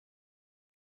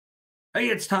Hey,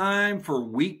 it's time for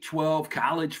Week 12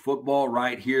 college football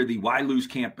right here, the Ylose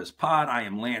Campus Pod. I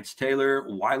am Lance Taylor,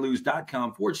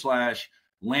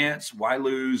 ylose.com/Lance,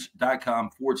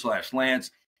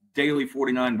 ylose.com/Lance. Daily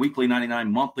 49, weekly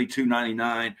 99, monthly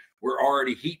 299. We're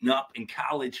already heating up in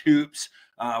college hoops.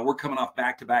 We're coming off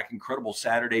back-to-back incredible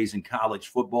Saturdays in college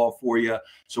football for you.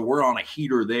 So we're on a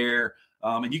heater there,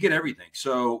 and you get everything.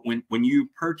 So when you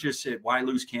purchase at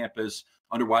Ylose Campus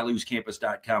under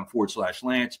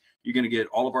ylosecampus.com/Lance, you're going to get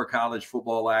all of our college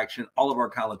football action. All of our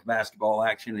college basketball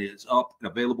action is up and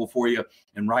available for you.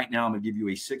 And right now, I'm going to give you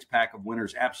a six-pack of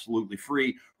winners absolutely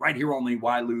free right here on the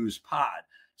Ylose Pod.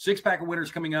 Six-pack of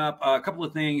winners coming up. A couple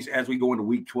of things as we go into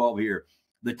Week 12 here.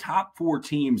 The top four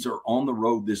teams are on the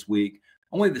road this week.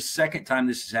 Only the second time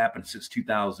this has happened since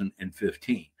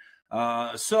 2015.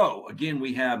 So, again,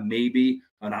 we have maybe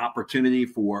an opportunity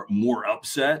for more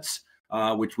upsets,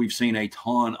 which we've seen a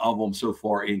ton of them so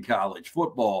far in college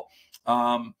football.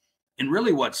 And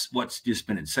really what's just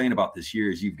been insane about this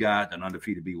year is you've got an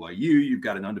undefeated BYU, you've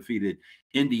got an undefeated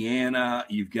Indiana,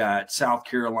 you've got South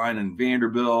Carolina and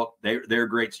Vanderbilt. They're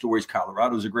great stories.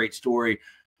 Colorado's a great story.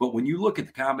 But when you look at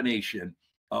the combination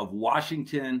of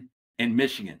Washington and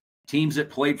Michigan, teams that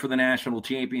played for the national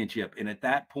championship, and at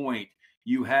that point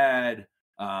you had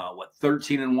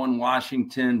 13-1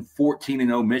 Washington,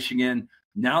 14-0 Michigan.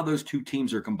 Now those two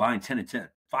teams are combined 10-10,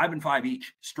 5-5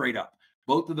 each, straight up.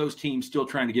 Both of those teams still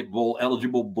trying to get bowl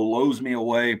eligible. Blows me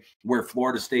away where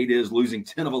Florida State is. Losing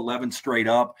 10 of 11 straight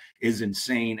up is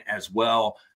insane as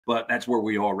well. But that's where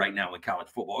we are right now in college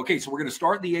football. Okay, so we're going to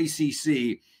start the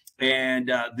ACC. And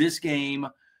this game,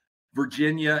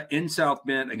 Virginia in South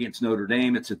Bend against Notre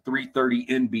Dame. It's a 3:30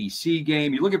 NBC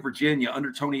game. You look at Virginia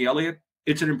under Tony Elliott,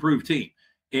 it's an improved team.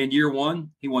 In year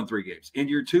one, he won 3 games. In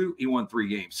year two, he won 3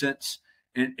 games.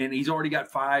 And he's already got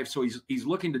 5, so he's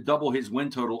looking to double his win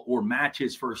total or match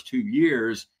his first 2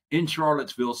 years in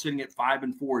Charlottesville, sitting at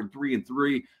 5-4 and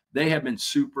 3-3. They have been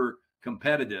super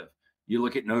competitive. You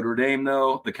look at Notre Dame,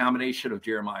 though, the combination of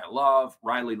Jeremiah Love,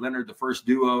 Riley Leonard, the first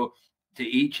duo to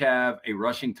each have a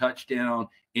rushing touchdown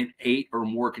in 8 or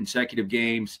more consecutive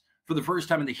games for the first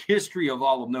time in the history of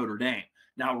all of Notre Dame.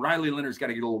 Now, Riley Leonard's got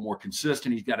to get a little more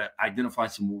consistent. He's got to identify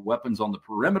some weapons on the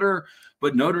perimeter.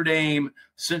 But Notre Dame,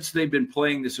 since they've been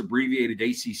playing this abbreviated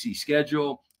ACC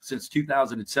schedule since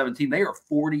 2017, they are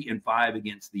 40-5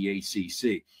 against the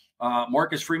ACC.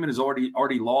 Marcus Freeman has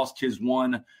already lost his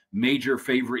one major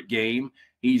favorite game.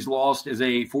 He's lost as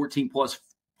a 14-plus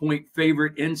point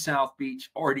favorite in South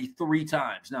Beach already 3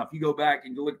 times. Now, if you go back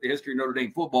and you look at the history of Notre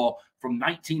Dame football from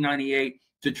 1998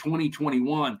 to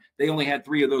 2021, they only had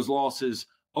 3 of those losses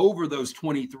over those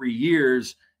 23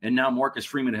 years, and now Marcus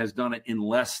Freeman has done it in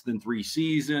less than 3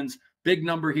 seasons. Big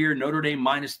number here, Notre Dame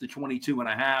minus the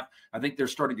 22.5. I think they're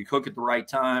starting to cook at the right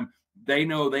time. They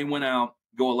know they went out,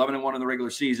 go 11-1 in the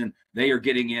regular season. They are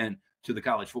getting in to the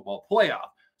college football playoff.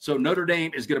 So Notre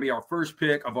Dame is going to be our first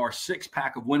pick of our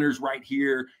 6-pack of winners right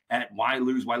here at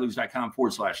Ylose,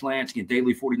 ylose.com/Lance. Again,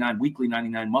 daily 49, weekly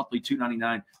 99, monthly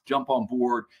 299. Jump on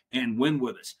board and win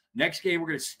with us. Next game, we're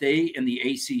going to stay in the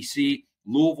ACC.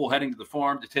 Louisville heading to the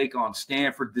Farm to take on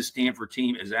Stanford. This Stanford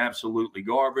team is absolutely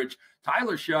garbage.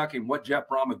 Tyler Shuck and what Jeff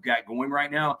Brom have got going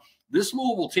right now, this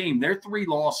Louisville team, their 3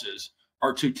 losses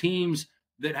are to teams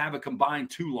that have a combined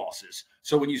 2 losses.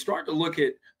 So when you start to look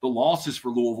at the losses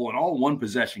for Louisville in all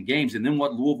one-possession games, and then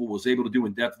what Louisville was able to do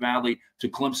in Death Valley to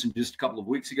Clemson just a couple of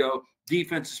weeks ago,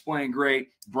 defense is playing great.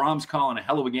 Brom's calling a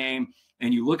hell of a game.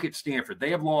 And you look at Stanford,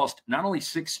 they have lost not only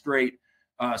 6 in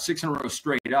a row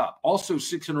straight up, also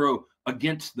 6 in a row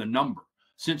against the number.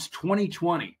 Since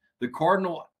 2020, the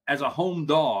Cardinal as a home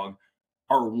dog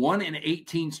are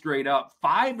 1-18 straight up,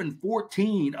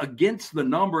 5-14 against the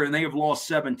number, and they have lost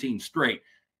 17 straight.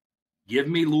 Give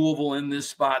me Louisville in this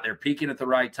spot. They're peaking at the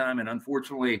right time, and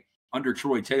unfortunately, under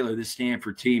Troy Taylor, this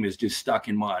Stanford team is just stuck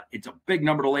in mud. It's a big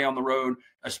number to lay on the road,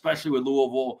 especially with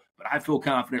Louisville, but I feel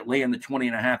confident laying the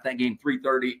 20.5. That game,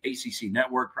 3:30, ACC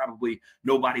Network. Probably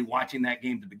nobody watching that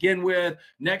game to begin with.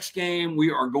 Next game,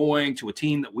 we are going to a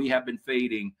team that we have been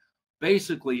fading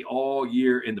basically all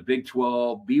year in the Big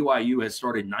 12. BYU has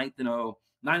started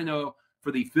 9-0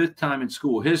 for the 5th time in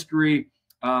school history.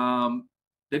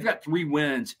 They've got 3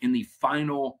 wins in the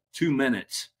final 2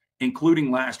 minutes,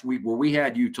 including last week where we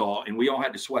had Utah, and we all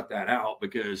had to sweat that out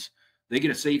because they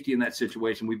get a safety in that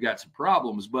situation. We've got some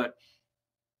problems, but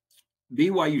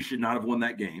BYU should not have won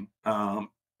that game. I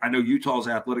know Utah's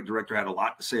athletic director had a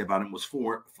lot to say about it, was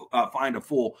fined a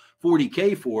full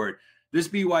 $40K for it. This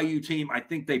BYU team, I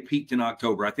think they peaked in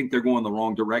October. I think they're going the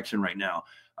wrong direction right now.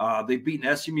 They've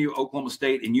beaten SMU, Oklahoma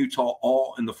State, and Utah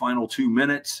all in the final 2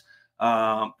 minutes.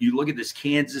 You look at this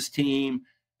Kansas team,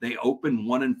 They opened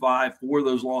 1-5, 4 of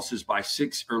those losses by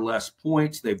 6 or less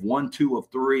points. They've won 2 of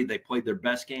 3. They played their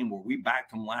best game where we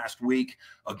backed them last week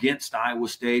against Iowa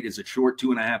State as a short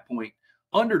 2.5-point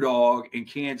underdog, and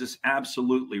Kansas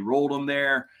absolutely rolled them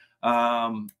there.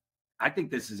 I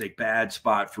think this is a bad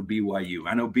spot for BYU.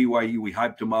 I know BYU, we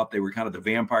hyped them up. They were kind of the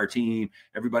vampire team.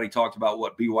 Everybody talked about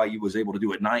what BYU was able to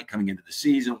do at night coming into the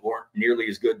season, weren't nearly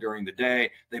as good during the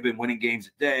day. They've been winning games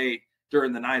at day.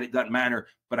 During the night, it doesn't matter.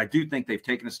 But I do think they've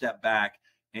taken a step back.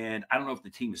 And I don't know if the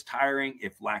team is tiring,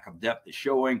 if lack of depth is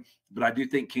showing, but I do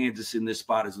think Kansas in this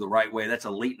spot is the right way. That's a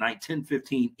late night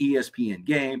 10:15 ESPN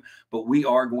game, but we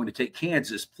are going to take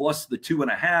Kansas plus the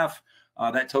 2.5.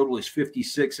 That total is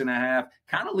 56.5.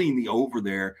 Kind of lean the over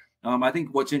there. I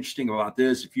think what's interesting about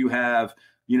this, if you have,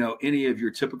 any of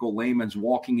your typical layman's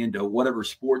walking into whatever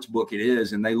sports book it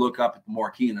is, and they look up at the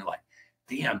marquee and they're like,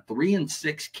 damn,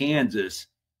 3-6 Kansas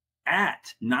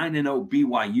at 9-0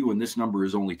 BYU, and this number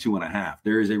is only 2.5.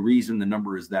 There is a reason the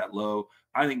number is that low.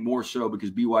 I think more so because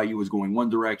BYU is going one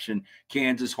direction.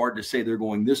 Kansas, hard to say they're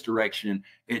going this direction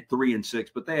at 3-6,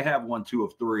 but they have won 2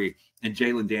 of 3, and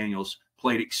Jalen Daniels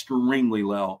played extremely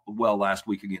well last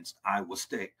week against Iowa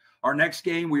State. Our next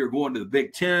game, we are going to the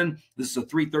Big Ten. This is a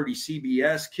 3:30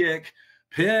 CBS kick.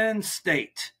 Penn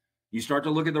State. You start to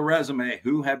look at the resume.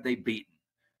 Who have they beaten?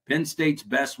 Penn State's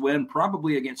best win,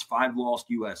 probably against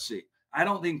 5-lost USC. I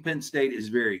don't think Penn State is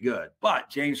very good, but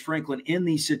James Franklin in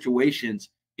these situations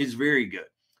is very good.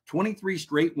 23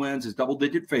 straight wins as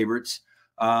double-digit favorites.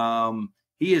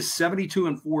 He is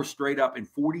 72-4 straight up and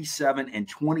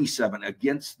 47-27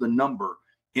 against the number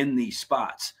in these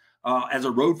spots. As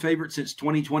a road favorite since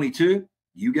 2022,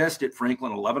 you guessed it,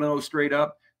 Franklin, 11-0 straight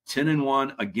up,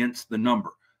 10-1 against the number.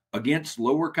 Against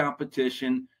lower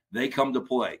competition, they come to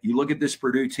play. You look at this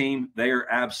Purdue team, they are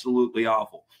absolutely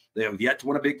awful. They have yet to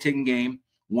win a Big Ten game,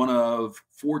 one of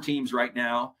 4 teams right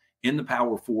now in the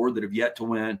Power 4 that have yet to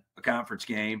win a conference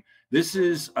game. This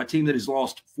is a team that has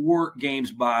lost 4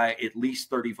 games by at least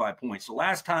 35 points. The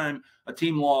last time a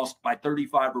team lost by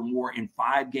 35 or more in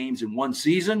 5 games in one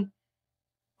season,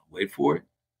 wait for it,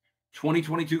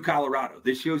 2022 Colorado.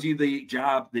 This shows you the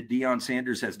job that Deion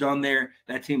Sanders has done there.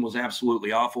 That team was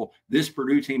absolutely awful. This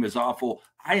Purdue team is awful.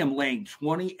 I am laying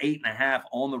 28.5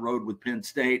 on the road with Penn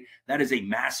State. That is a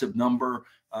massive number,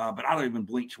 but I don't even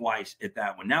blink twice at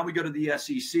that one. Now we go to the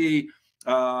SEC.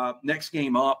 Next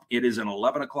game up, it is an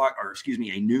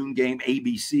a noon game,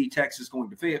 ABC. Texas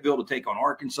going to Fayetteville to take on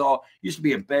Arkansas. Used to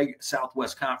be a big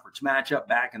Southwest Conference matchup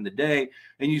back in the day.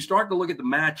 And you start to look at the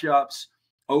matchups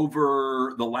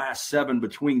over the last 7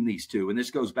 between these two, and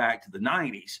this goes back to the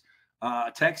 90s.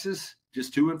 Texas,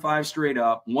 just 2-5 straight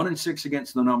up, 1-6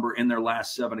 against the number in their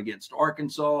last 7 against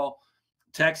Arkansas.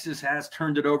 Texas has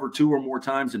turned it over 2 or more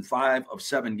times in 5 of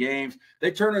 7 games.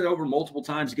 They turned it over multiple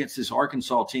times against this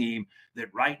Arkansas team that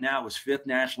right now is 5th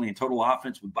nationally in total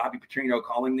offense with Bobby Petrino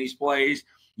calling these plays.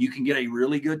 You can get a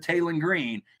really good Taylon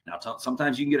Green. Now,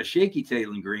 sometimes you can get a shaky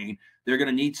Taylon Green. They're going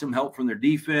to need some help from their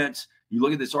defense. You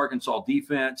look at this Arkansas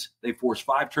defense, they forced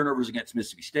 5 turnovers against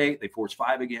Mississippi State. They forced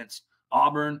 5 against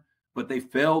Auburn, but they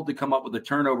failed to come up with a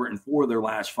turnover in 4 of their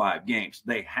last 5 games.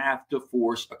 They have to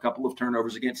force a couple of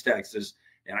turnovers against Texas.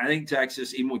 And I think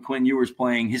Texas, even with Quinn Ewers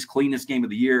playing his cleanest game of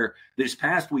the year this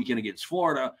past weekend against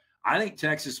Florida, I think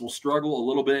Texas will struggle a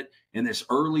little bit in this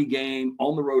early game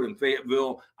on the road in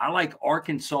Fayetteville. I like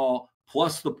Arkansas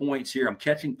plus the points here. I'm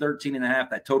catching 13.5.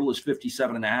 That total is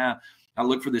 57.5. I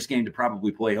look for this game to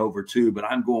probably play over 2, but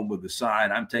I'm going with the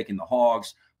side. I'm taking the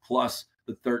Hogs plus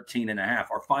the 13.5.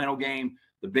 Our final game,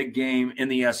 the big game in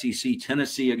the SEC,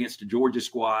 Tennessee against a Georgia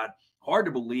squad. Hard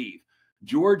to believe.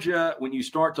 Georgia, when you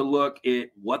start to look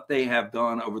at what they have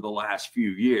done over the last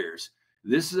few years,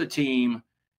 this is a team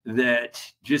that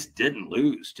just didn't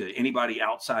lose to anybody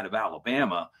outside of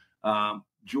Alabama.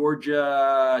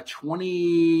 Georgia,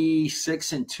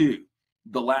 26-2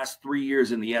 the last 3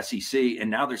 years in the SEC, and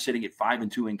now they're sitting at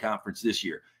 5-2 in conference this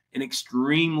year. An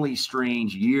extremely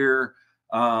strange year.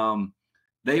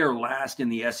 They are last in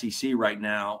the SEC right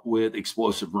now with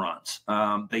explosive runs.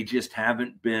 They just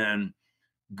haven't been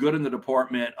good in the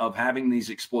department of having these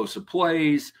explosive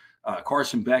plays.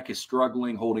 Carson Beck is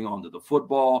struggling holding on to the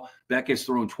football. Beck has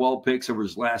thrown 12 picks over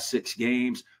his last 6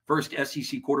 games. First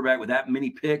SEC quarterback with that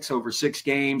many picks over 6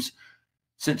 games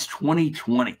since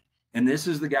 2020. And this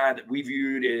is the guy that we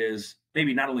viewed as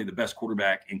maybe not only the best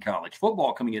quarterback in college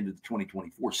football coming into the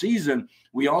 2024 season,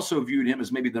 we also viewed him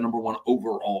as maybe the number 1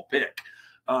 overall pick.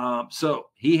 So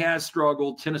he has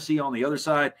struggled. Tennessee on the other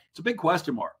side, it's a big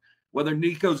question mark whether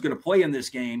Nico's going to play in this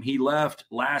game. He left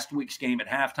last week's game at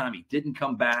halftime. He didn't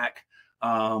come back.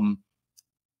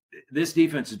 This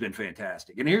defense has been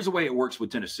fantastic. And here's the way it works with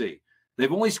Tennessee.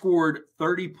 They've only scored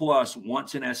 30 plus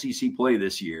once in SEC play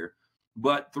this year,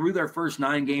 but through their first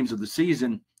 9 games of the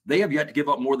season, they have yet to give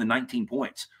up more than 19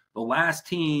 points. The last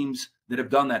teams that have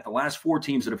done that, the last 4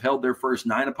 teams that have held their first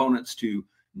 9 opponents to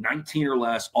 19 or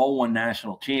less, all won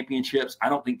national championships. I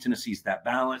don't think Tennessee's that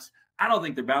balanced. I don't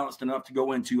think they're balanced enough to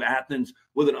go into Athens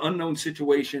with an unknown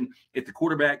situation at the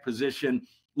quarterback position.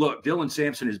 Look, Dylan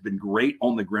Sampson has been great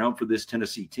on the ground for this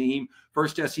Tennessee team.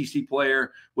 First SEC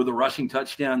player with a rushing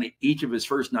touchdown in each of his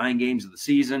first 9 games of the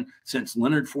season since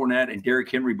Leonard Fournette and Derrick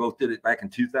Henry both did it back in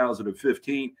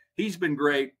 2015. He's been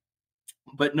great.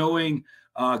 But knowing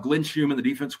Glenn Schumann, the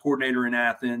defense coordinator in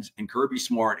Athens, and Kirby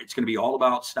Smart, it's going to be all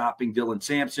about stopping Dylan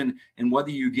Sampson. And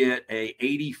whether you get a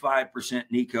 85%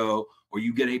 Nico or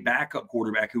you get a backup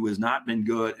quarterback who has not been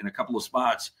good in a couple of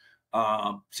spots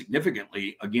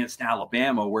significantly against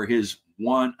Alabama, where his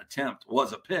one attempt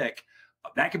was a pick,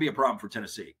 that could be a problem for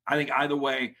Tennessee. I think either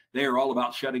way, they are all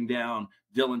about shutting down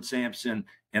Dylan Sampson.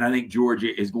 And I think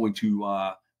Georgia is going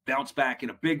to bounce back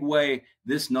in a big way.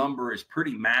 This number is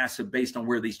pretty massive based on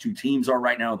where these two teams are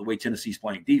right now, the way Tennessee's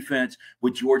playing defense,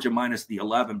 with Georgia minus the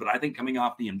 11. But I think coming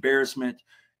off the embarrassment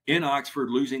in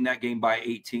Oxford, losing that game by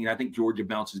 18, I think Georgia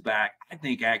bounces back. I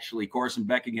think actually Carson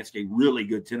Beck against a really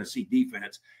good Tennessee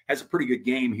defense has a pretty good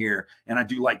game here, and I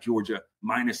do like Georgia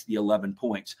minus the 11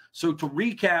 points. So to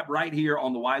recap right here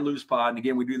on the Ylose pod, and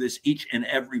again, we do this each and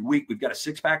every week. We've got a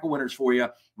 6-pack of winners for you.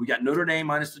 We got Notre Dame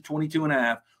minus the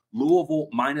 22.5, Louisville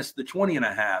minus the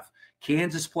 20.5,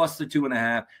 Kansas plus the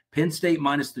 2.5, Penn State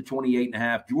minus the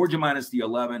 28.5, Georgia minus the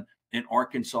 11, and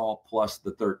Arkansas plus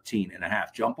the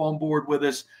 13.5. Jump on board with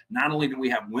us. Not only do we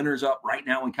have winners up right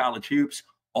now in college hoops,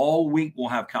 all week we'll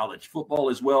have college football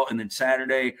as well. And then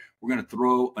Saturday, we're going to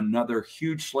throw another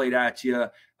huge slate at you.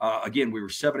 Again, we were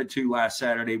 7-2 last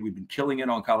Saturday. We've been killing it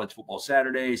on college football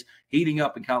Saturdays, heating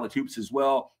up in college hoops as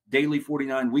well. Daily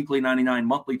 $49, weekly $99,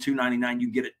 monthly $2.99. You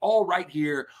can get it all right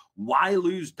here,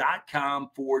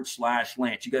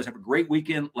 ylose.com/Lance. You guys have a great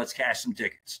weekend. Let's cash some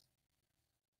tickets.